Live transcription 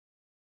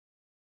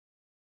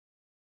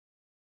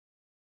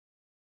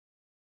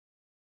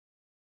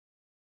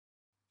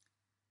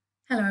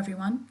Hello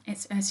everyone,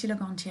 it's Ursula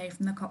Gontier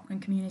from the Cochrane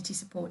Community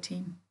Support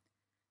Team.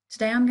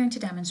 Today I'm going to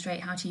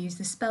demonstrate how to use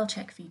the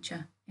spellcheck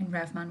feature in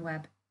RevMan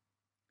Web.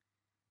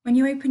 When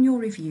you open your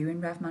review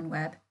in RevMan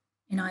Web,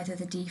 in either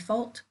the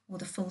default or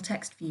the full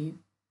text view,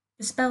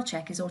 the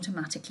spellcheck is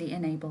automatically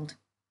enabled.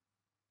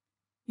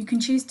 You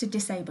can choose to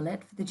disable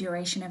it for the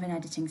duration of an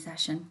editing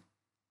session.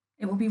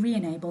 It will be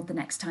re-enabled the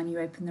next time you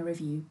open the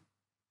review.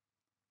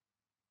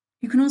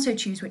 You can also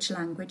choose which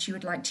language you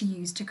would like to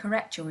use to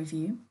correct your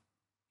review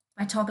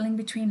by toggling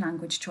between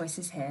language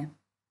choices here.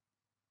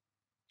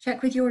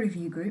 Check with your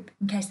review group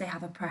in case they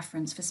have a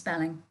preference for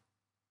spelling.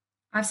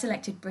 I've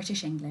selected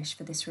British English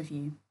for this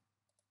review.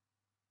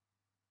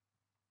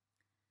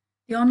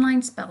 The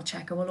online spell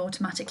checker will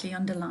automatically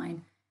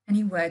underline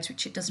any words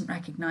which it doesn't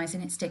recognise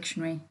in its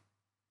dictionary.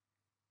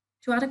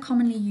 To add a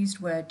commonly used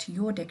word to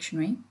your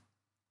dictionary,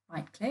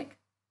 right-click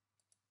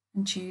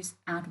and choose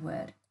Add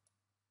Word.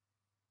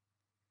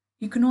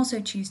 You can also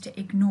choose to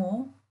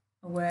ignore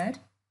a word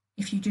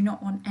if you do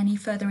not want any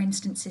further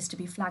instances to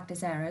be flagged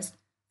as errors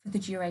for the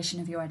duration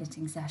of your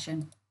editing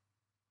session.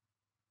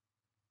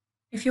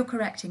 If you're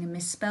correcting a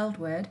misspelled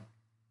word,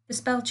 the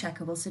spell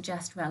checker will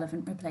suggest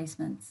relevant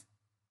replacements.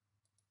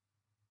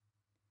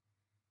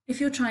 If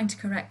you're trying to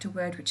correct a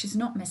word which is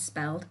not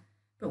misspelled,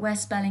 but where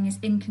spelling is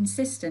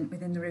inconsistent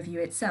within the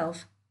review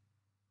itself,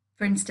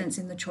 for instance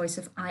in the choice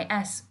of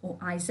IS or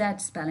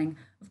IZ spelling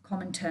of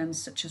common terms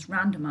such as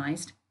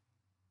randomized,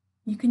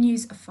 you can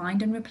use a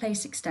Find and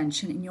Replace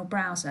extension in your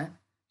browser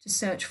to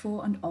search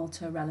for and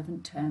alter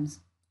relevant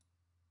terms.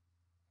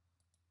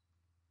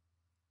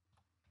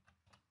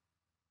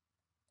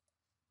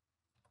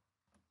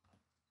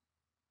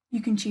 You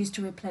can choose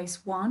to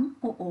replace one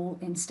or all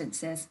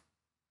instances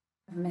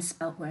of a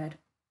misspelled word.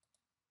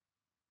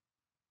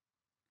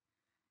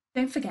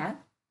 Don't forget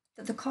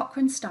that the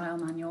Cochrane Style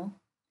Manual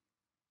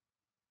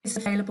is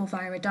available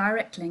via a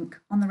direct link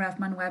on the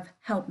RevMan Web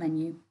help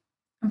menu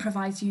and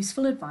provides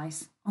useful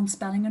advice on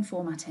spelling and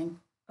formatting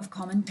of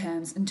common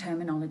terms and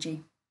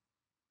terminology.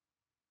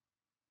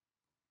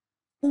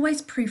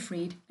 Always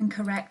proofread and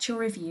correct your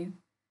review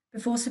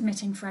before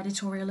submitting for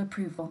editorial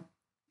approval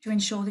to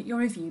ensure that your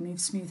review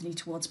moves smoothly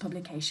towards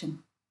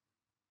publication.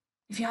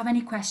 If you have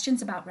any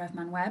questions about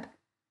RevMan Web,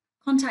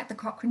 contact the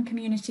Cochrane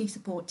Community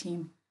Support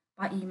Team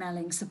by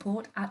emailing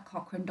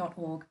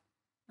support@cochrane.org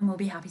and we'll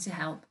be happy to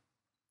help.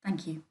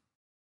 Thank you.